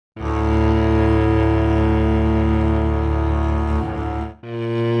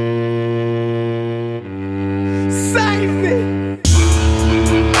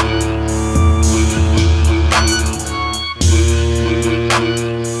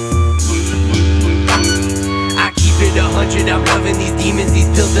I'm loving these demons, these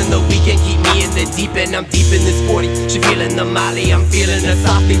pills in the weekend keep me in the deep end. I'm deep in this 40, she feeling the molly, I'm feeling the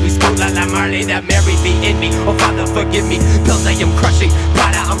softly. We spoke like Marley, that Mary be in me. Oh Father forgive me, pills I am crushing,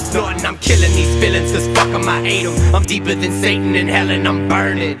 powder I'm snorting, I'm killing these feelings, cause fuck 'em, I hate 'em. I'm deeper than Satan in hell and I'm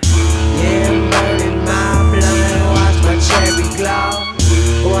burning. Yeah, I'm burning my blood, watch my cherry glow.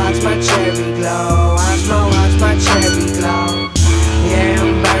 Watch my cherry glow, watch my cherry glow. Yeah,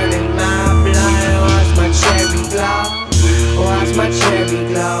 I'm burning my blood, watch my cherry glow. Watch my cherry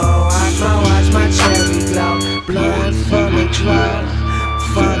glow, watch my cherry glow. Blood full of drugs,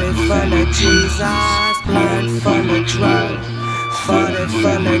 full of Jesus. Blood full of drugs, full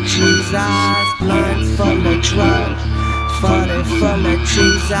of Jesus. Blood full of drugs, full of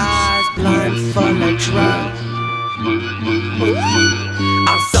Jesus. Blood full of drugs.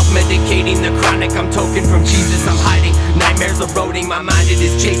 I'm self-medicating the chronic, I'm token from Jesus, I'm hiding. Nightmares eroding, my mind it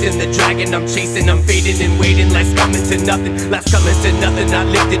is chasing the dragon. I'm chasing, I'm fading and waiting. Less coming to nothing, less coming to nothing. I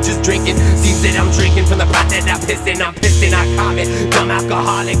lived it just drinking, seems that I'm drinking from the pot that I'm pissed in. I'm pissed and I comment, dumb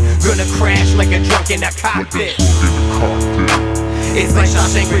alcoholic, gonna crash like a drunk in a cockpit. It's like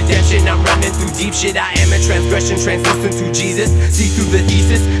Shawshank Redemption, I'm running through deep shit. I am a transgression, translucent to Jesus. See through the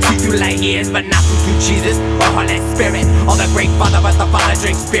thesis, see through light years, but not through Jesus or Holy Spirit. All the great Father, but the Father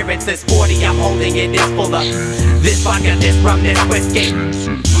drinks spirits. This 40, I'm holding it, it's full of this vodka, this rum, this whiskey.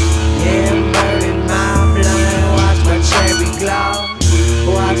 Yeah, I'm burning my blood, watch my cherry glow.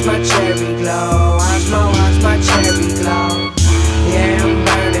 Watch my cherry glow, watch my cherry glow. Yeah, I'm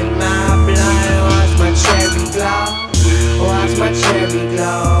burning my blood, watch my cherry glow. Watch my cherry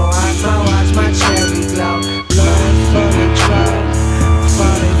glow, watch my cherry glow. Blood full of drugs,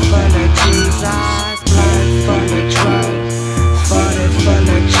 full of Jesus. Blood full of drugs, full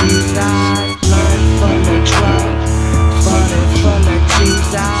of Jesus. Blood full of drugs, full of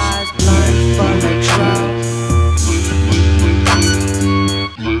Jesus. Blood full of drugs.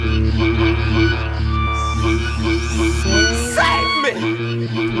 Save me!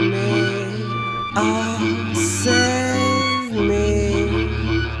 Oh.